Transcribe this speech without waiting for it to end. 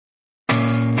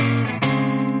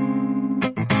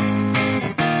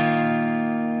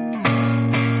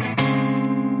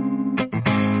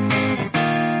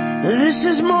This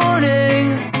is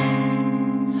morning.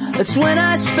 That's when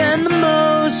I spend the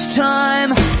most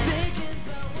time.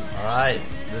 Alright,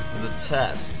 this is a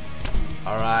test.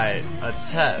 Alright, a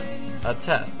test.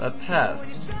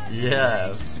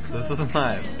 Yes, this is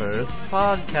my first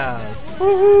podcast.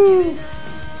 Woohoo!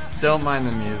 Don't mind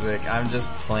the music, I'm just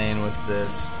playing with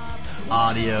this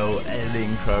audio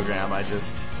editing program I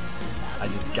just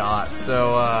got.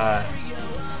 So,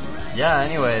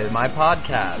 anyway, my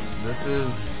podcast. This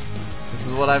is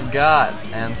what I've got.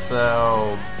 And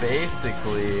so,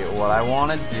 basically, what I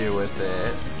want to do with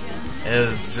it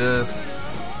is just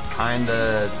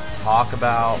kinda talk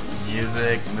about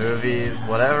music, movies,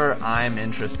 whatever I'm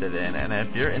interested in. And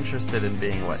if you're interested in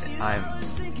being what I'm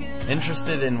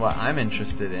interested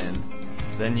in,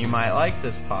 then you might like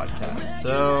this podcast.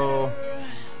 So,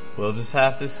 we'll just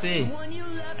have to see.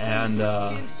 And,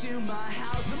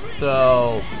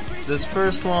 so, this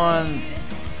first one,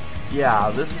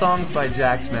 this song's by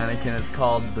Jack's Mannequin. It's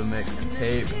called The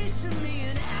Mixtape.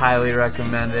 Highly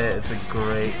recommend it. It's a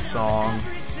great song.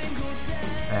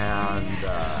 And,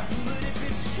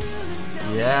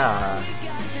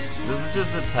 this is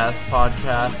just a test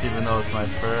podcast, even though it's my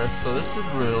first. So this is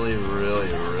really, really,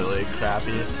 really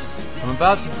crappy. I'm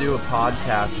about to do a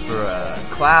podcast for a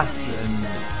class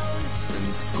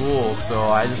in school, so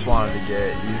I just wanted to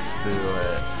get used to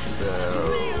it. So,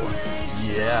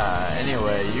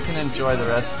 anyway, you can enjoy the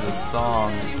rest of the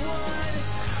song.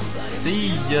 See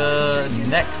ya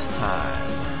next time.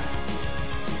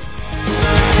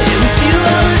 It was you I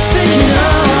was thinking of.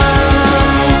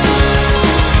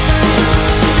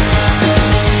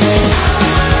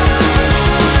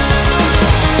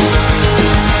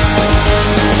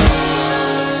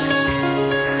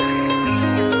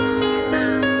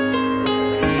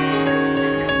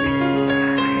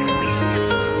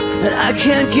 And I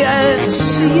can't get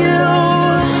to you.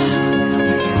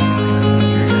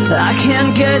 I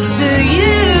can't get to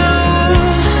you.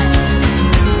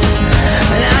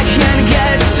 And I can't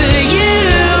get to you.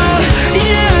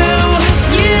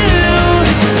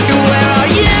 Where are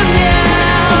you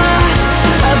now?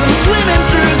 As I'm swimming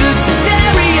through the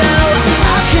stereo,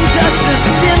 I'll conduct a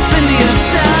symphony of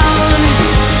sound.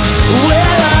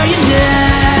 Where are you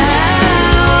now?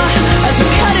 As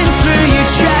I'm cutting through you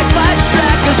track by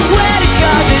track, I swear to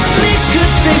God this bleach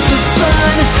could sink the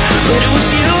sun. But it was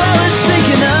you I was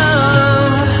thinking of.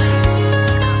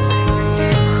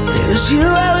 It was you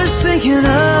I was thinking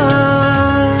of.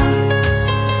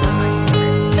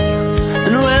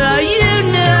 And where are you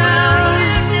now?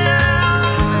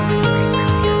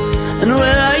 And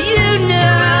where are you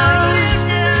now?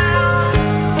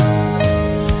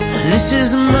 And this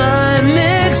is my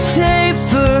mixtape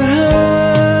for her.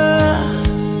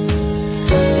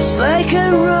 It's like I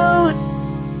wrote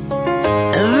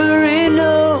every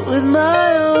note with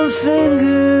my own fingers.